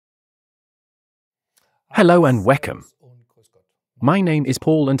Hello and welcome. My name is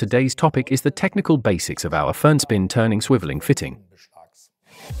Paul and today's topic is the technical basics of our FurnSpin turning swiveling fitting.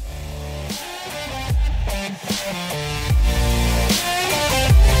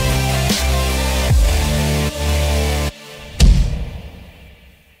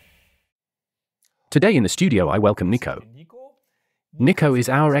 Today in the studio I welcome Nico. Nico is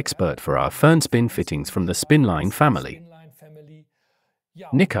our expert for our FurnSpin fittings from the Spinline family.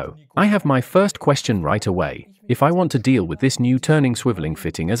 Nico, I have my first question right away. If I want to deal with this new turning swiveling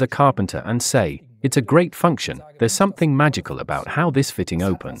fitting as a carpenter and say, it's a great function, there's something magical about how this fitting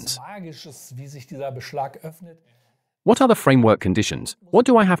opens. What are the framework conditions? What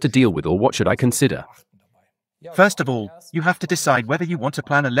do I have to deal with or what should I consider? First of all, you have to decide whether you want to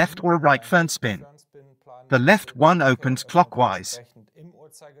plan a left or a right FurnSpin. The left one opens clockwise.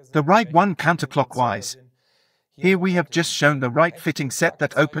 The right one counterclockwise. Here we have just shown the right fitting set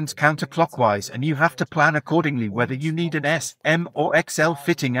that opens counterclockwise, and you have to plan accordingly whether you need an S, M or XL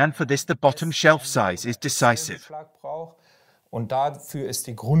fitting, and for this the bottom shelf size is decisive.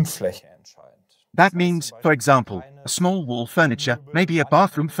 That means, for example, a small wall furniture, maybe a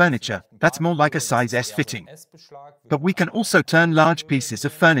bathroom furniture, that's more like a size S fitting. But we can also turn large pieces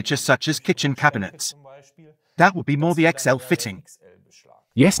of furniture such as kitchen cabinets. That would be more the XL fitting.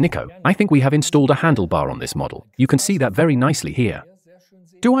 Yes, Nico, I think we have installed a handlebar on this model. You can see that very nicely here.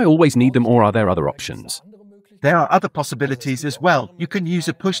 Do I always need them or are there other options? There are other possibilities as well. You can use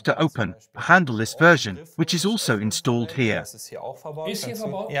a push to open, a handleless version, which is also installed here.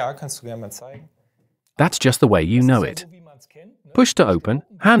 That's just the way you know it. Push to open,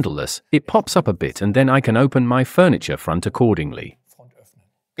 handleless, it pops up a bit and then I can open my furniture front accordingly.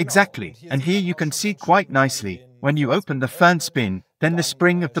 Exactly, and here you can see quite nicely, when you open the FurnSpin, then the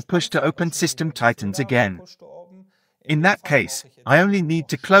spring of the push-to-open system tightens again. In that case, I only need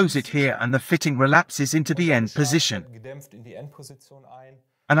to close it here and the fitting relapses into the end position.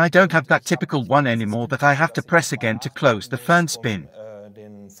 And I don't have that typical one anymore that I have to press again to close the FurnSpin.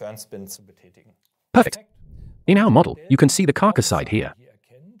 Perfect. In our model, you can see the carcass side here.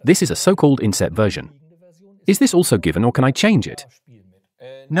 This is a so-called inset version. Is this also given or can I change it?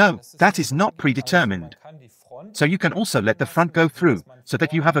 No, that is not predetermined. So you can also let the front go through, so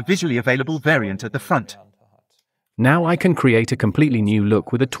that you have a visually available variant at the front. Now I can create a completely new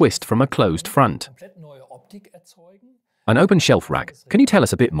look with a twist from a closed front. An open shelf rack. Can you tell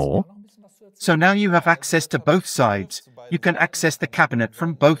us a bit more? So now you have access to both sides. You can access the cabinet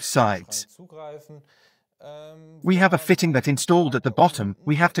from both sides. We have a fitting that installed at the bottom,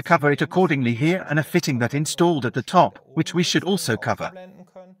 we have to cover it accordingly here, and a fitting that installed at the top, which we should also cover.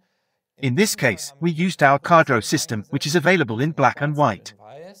 In this case, we used our Cadro system, which is available in black and white.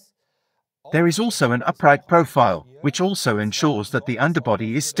 There is also an upright profile, which also ensures that the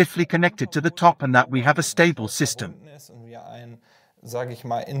underbody is stiffly connected to the top and that we have a stable system.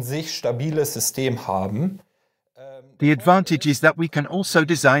 The advantage is that we can also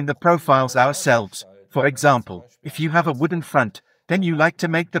design the profiles ourselves. For example, if you have a wooden front, then you like to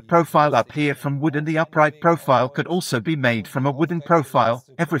make the profile up here from wood and the upright profile could also be made from a wooden profile.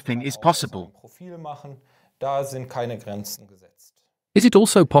 Everything is possible. Is it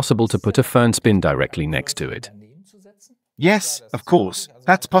also possible to put a FurnSpin directly next to it? Yes, of course,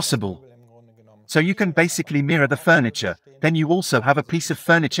 that's possible. So you can basically mirror the furniture, then you also have a piece of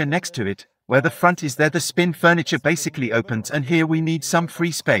furniture next to it. Where the front is there the spin furniture basically opens, and here we need some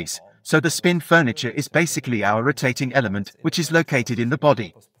free space. So the spin furniture is basically our rotating element, which is located in the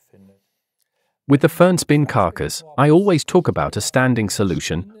body. With the FurnSpin carcass, I always talk about a standing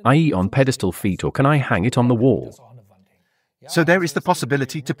solution, i.e. on pedestal feet, or can I hang it on the wall? So there is the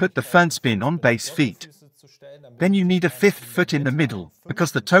possibility to put the FurnSpin on base feet. Then you need a fifth foot in the middle,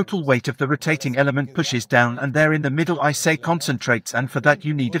 because the total weight of the rotating element pushes down and there in the middle I say concentrates, and for that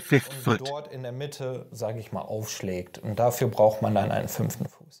you need a fifth foot.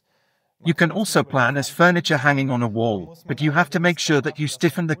 You can also plan as furniture hanging on a wall, but you have to make sure that you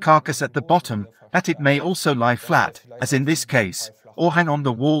stiffen the carcass at the bottom, that it may also lie flat, as in this case, or hang on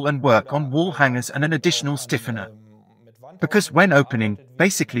the wall and work on wall hangers and an additional stiffener. Because when opening,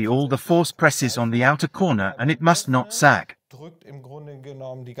 basically all the force presses on the outer corner and it must not sag.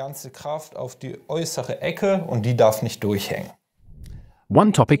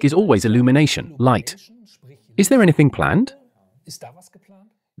 One topic is always illumination, light. Is there anything planned?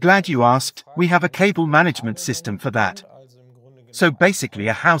 Glad you asked, we have a cable management system for that. So basically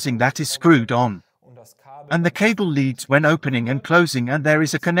a housing that is screwed on. And the cable leads when opening and closing, and there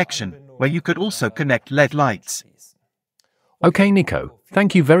is a connection, where you could also connect LED lights. Okay, Nico,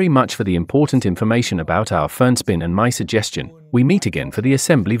 thank you very much for the important information about our FurnSpin and my suggestion. We meet again for the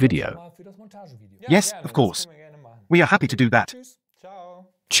assembly video. Yes, of course. We are happy to do that.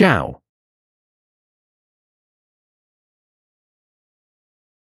 Ciao.